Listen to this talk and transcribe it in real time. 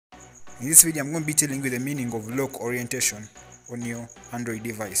In this video, I'm going to be telling you the meaning of lock orientation on your Android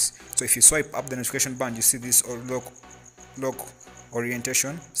device. So if you swipe up the notification button, you see this lock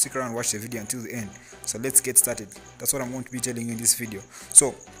orientation. Stick around and watch the video until the end. So let's get started. That's what I'm going to be telling you in this video.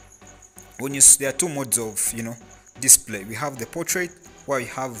 So there are two modes of display. We have the portrait, where you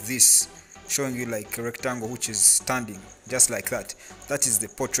have this showing you like a rectangle which is standing just like that. That is the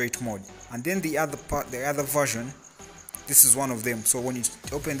portrait mode. And then the other version, this is one of them. So when you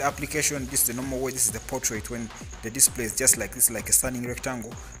open the application, this is the normal way. This is the portrait, when the display is just like this, like a standing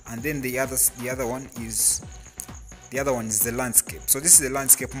rectangle. And then the other one is the landscape. So this is the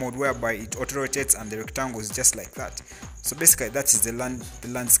landscape mode, whereby it auto rotates and the rectangle is just like that. So basically that is the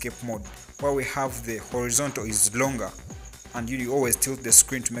landscape mode, where we have the horizontal is longer, and you always tilt the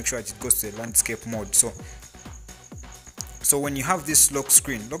screen to make sure that it goes to the landscape mode. So when you have this lock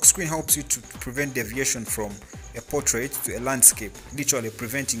screen helps you to prevent deviation from a portrait to a landscape, literally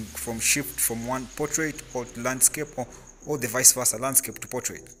preventing from shift from one portrait or to landscape, or the vice versa, landscape to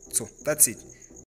portrait. So that's it.